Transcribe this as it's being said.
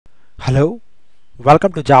Hello,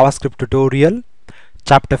 welcome to JavaScript tutorial,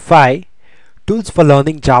 Chapter 5, Tools for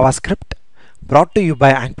Learning JavaScript, brought to you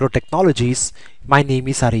by Ankpro Technologies. My name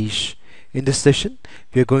is Harish. In this session,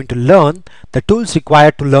 we are going to learn the tools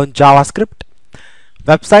required to learn JavaScript,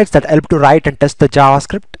 websites that help to write and test the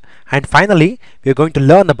JavaScript, and finally, we are going to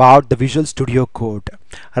learn about the Visual Studio Code.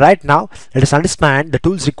 Right now, let us understand the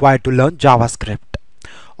tools required to learn JavaScript.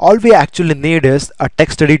 All we actually need is a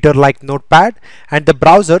text editor like Notepad and the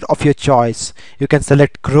browser of your choice. You can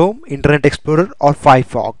select Chrome, Internet Explorer or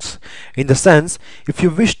Firefox. In the sense, if you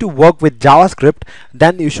wish to work with JavaScript,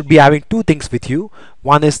 then you should be having two things with you.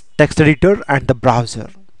 One is text editor and the browser.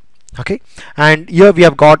 Okay, and here we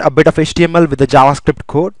have got a bit of HTML with the JavaScript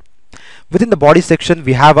code. Within the body section,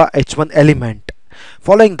 we have a h1 element.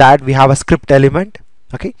 Following that, we have a script element.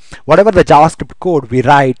 Okay, whatever the JavaScript code we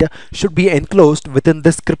write should be enclosed within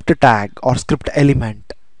this script tag or script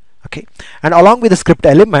element. Okay, and along with the script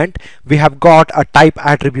element, we have got a type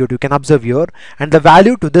attribute. You can observe here, and the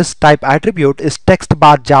value to this type attribute is text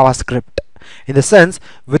bar JavaScript. In the sense,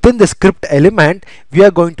 within the script element, we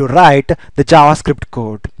are going to write the JavaScript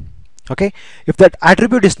code. Okay, if that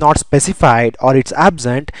attribute is not specified or it's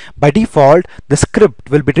absent, by default the script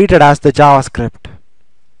will be treated as the JavaScript.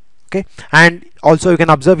 Okay, and also you can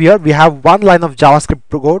observe here we have one line of JavaScript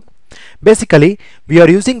code. Basically, we are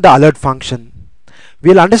using the alert function.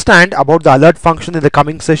 We'll understand about the alert function in the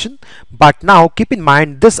coming session, but now keep in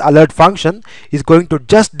mind this alert function is going to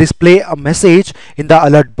just display a message in the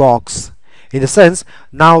alert box. In the sense,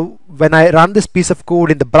 now when I run this piece of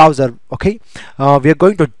code in the browser, okay, we are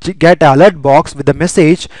going to get an alert box with a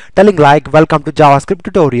message telling like welcome to JavaScript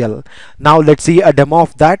tutorial. Now let's see a demo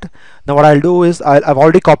of that. Now what I'll do is I've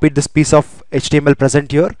already copied this piece of HTML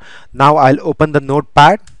present here. Now I'll open the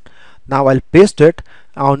notepad. Now I'll paste it.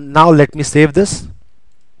 Now let me save this,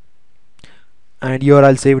 and here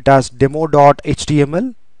I'll save it as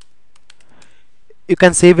demo.html. You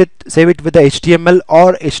can save it with the HTML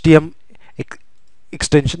or HTML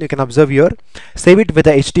extension. You can observe here, save it with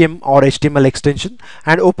the HTML or HTML extension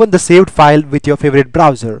and open the saved file with your favorite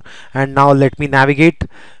browser. And now let me navigate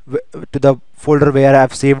to the folder where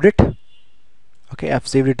I've saved it. Okay, I've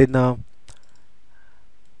saved it in I've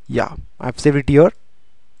saved it here.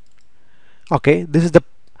 Okay, this is the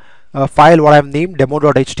file what I've named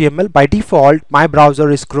demo.html. By default my browser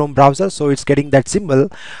is Chrome browser, so it's getting that symbol.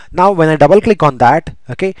 Now when I double click on that,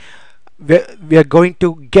 okay, we are going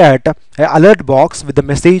to get an alert box with the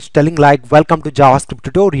message telling like welcome to JavaScript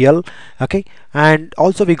tutorial. Okay, and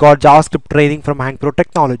also we got JavaScript training from Ankpro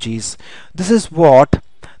Technologies. This is what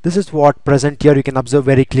present here. You can observe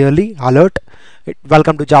very clearly alert,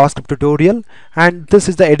 welcome to JavaScript tutorial, and this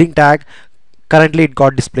is the heading tag. Currently it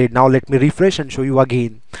got displayed. Now let me refresh and show you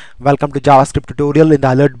again, welcome to JavaScript tutorial in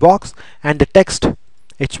the alert box and the text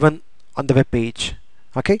h1 on the web page.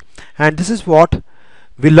 Okay, and this is what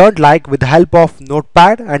we learned, like with the help of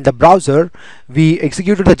Notepad and the browser we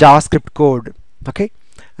executed the JavaScript code. Okay,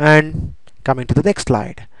 and coming to the next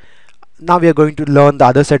slide, now we are going to learn the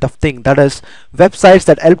other set of things, that is websites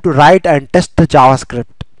that help to write and test the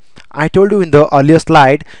JavaScript. I told you in the earlier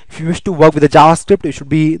slide, if you wish to work with the JavaScript, you should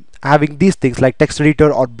be having these things like text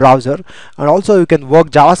editor or browser, and also you can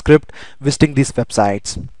work JavaScript visiting these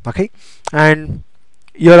websites. Okay, and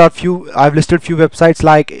here are I've listed few websites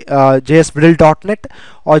like jsvidl.net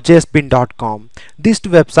or jsbin.com. These two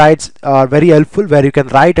websites are very helpful where you can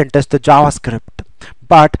write and test the JavaScript.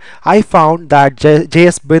 But I found that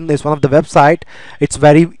JSBin is one of the website. It's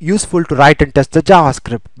very useful to write and test the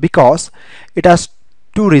JavaScript because it has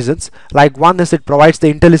two reasons. Like one is it provides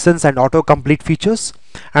the IntelliSense and autocomplete features,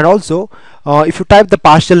 and also if you type the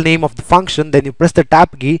partial name of the function, then you press the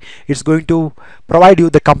tab key, it's going to provide you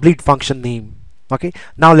the complete function name. Okay,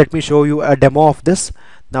 now let me show you a demo of this.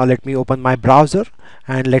 Now let me open my browser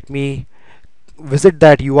and let me visit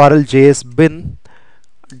that URL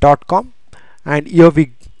jsbin.com, and here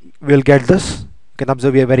we will get this. You can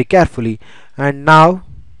observe here very carefully. And now,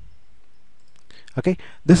 okay,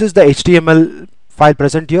 this is the HTML file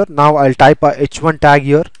present here. Now I'll type a h1 tag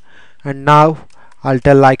here, and now I'll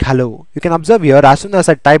tell like hello. You can observe here, as soon as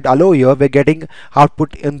I typed hello here, we're getting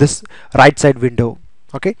output in this right side window.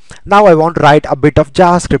 Okay, now I want to write a bit of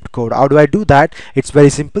JavaScript code. How do I do that? It's very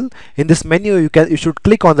simple. In this menu you should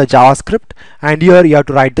click on the JavaScript, and here you have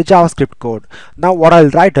to write the JavaScript code. Now what I'll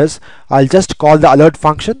write is, I'll just call the alert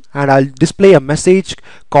function and I'll display a message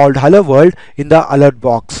called hello world in the alert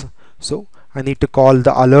box. So I need to call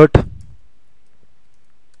the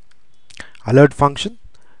alert function,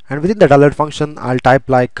 and within that alert function I'll type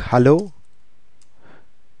like hello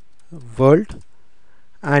world,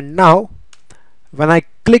 and now When I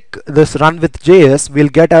click this run with JS, we'll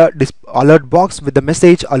get a alert box with the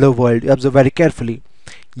message hello world. You observe very carefully.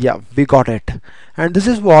 Yeah, we got it. And this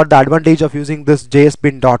is what the advantage of using this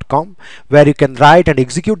jsbin.com, where you can write and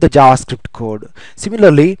execute the JavaScript code.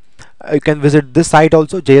 Similarly, you can visit this site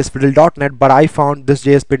also, jsfiddle.net, but I found this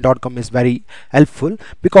jsbin.com is very helpful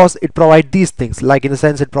because it provides these things, like in a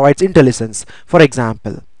sense it provides IntelliSense. For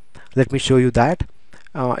example, let me show you that.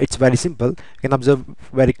 It's very simple. You can observe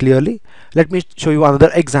very clearly. Let me show you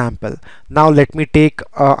another example. Now let me take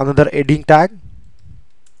another heading tag,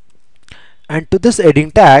 and to this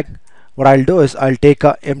heading tag what I'll do is I'll take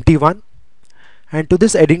a empty one, and to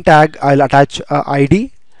this heading tag I'll attach a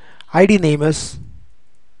ID name is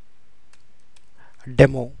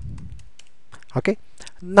demo. Okay,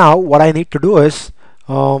 now what I need to do is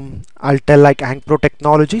I'll tell like Ankpro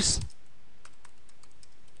Technologies,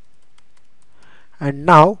 and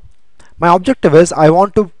now my objective is I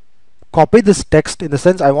want to copy this text, in the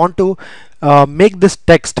sense I want to make this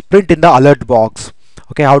text print in the alert box.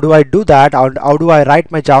 Okay, how do I do that? How do I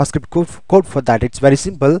write my JavaScript code for that? It's very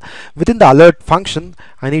simple. Within the alert function,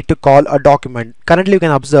 I need to call a document. Currently, you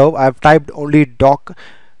can observe I've typed only doc,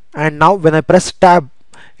 and now when I press tab,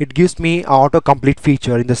 it gives me an autocomplete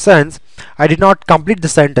feature. In the sense, I did not complete the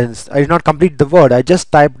sentence, I did not complete the word, I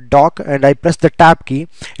just typed doc and I press the tab key.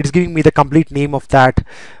 It's giving me the complete name of that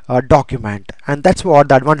document. And that's what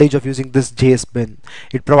the advantage of using this JS bin.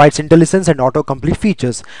 It provides IntelliSense and autocomplete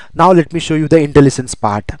features. Now let me show you the IntelliSense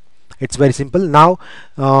part. It's very simple. Now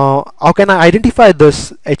how can I identify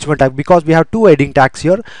this h1 tag? Because we have two heading tags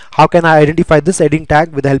here, how can I identify this heading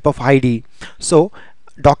tag with the help of ID? So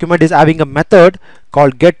document is having a method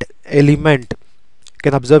called get element. You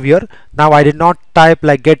can observe here. Now I did not type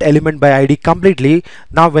like get element by ID completely.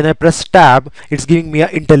 Now when I press tab, it's giving me a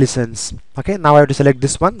IntelliSense. Okay, now I have to select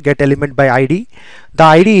this one, get element by ID. The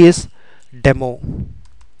ID is demo.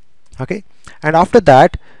 Okay, and after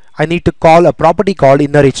that I need to call a property called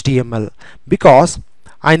inner HTML, because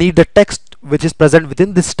I need the text which is present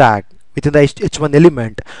within this tag, within the h1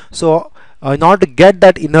 element. So in order to get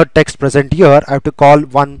that inner text present here, I have to call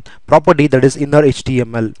one property, that is inner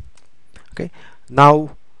HTML. Okay,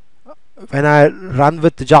 now when I run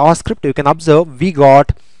with JavaScript, you can observe we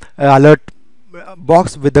got an alert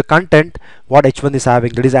box with the content what h1 is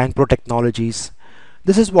having, that is Ankpro Technologies.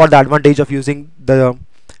 This is what the advantage of using the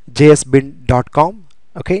jsbin.com,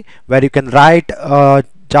 okay, where you can write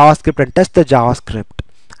JavaScript and test the JavaScript.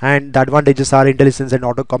 And the advantages are IntelliSense and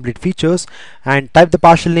autocomplete features, and type the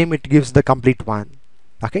partial name, it gives the complete one.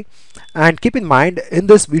 Okay, and keep in mind, in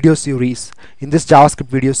this video series, in this JavaScript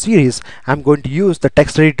video series, I'm going to use the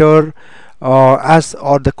text editor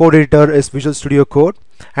or the code editor is Visual Studio Code,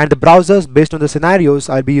 and the browsers based on the scenarios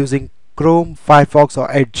I'll be using Chrome, Firefox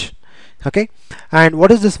or Edge. Okay, and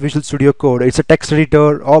what is this Visual Studio Code? It's a text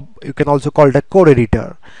editor, or you can also call it a code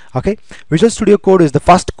editor. Okay, Visual Studio Code is the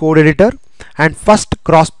first code editor and first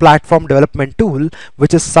cross-platform development tool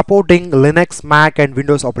which is supporting Linux, Mac and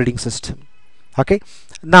Windows operating system. Okay,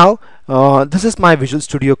 now this is my Visual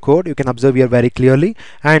Studio Code. You can observe here very clearly,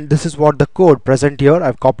 and this is what the code present here.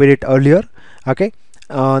 I've copied it earlier. Okay,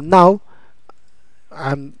 now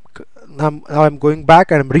I'm going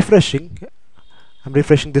back and I'm refreshing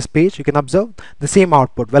this page. You can observe the same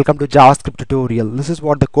output. Welcome to JavaScript tutorial. This is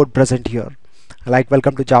what the code present here, like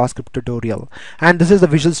welcome to JavaScript tutorial. And this is the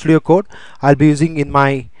Visual Studio Code I'll be using in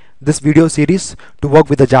this video series to work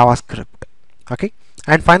with the JavaScript. Okay,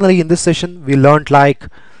 and finally in this session we learned like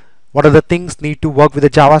what are the things need to work with the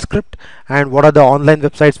JavaScript, and what are the online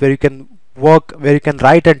websites where you can work, where you can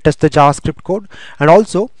write and test the JavaScript code. And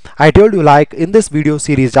also I told you, like in this video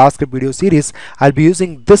series, JavaScript video series, I'll be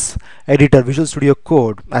using this editor, Visual Studio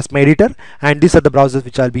Code, as my editor, and these are the browsers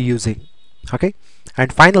which I'll be using. Okay,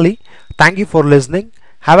 and finally, thank you for listening.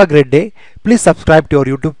 Have a great day. Please subscribe to our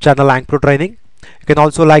YouTube channel Ankpro Training. You can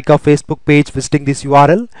also like our Facebook page visiting this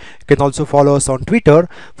URL. You can also follow us on Twitter.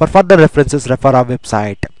 For further references, refer our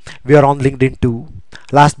website. We are on LinkedIn too.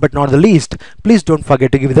 Last but not the least, please don't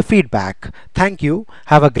forget to give the feedback. Thank you.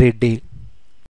 Have a great day.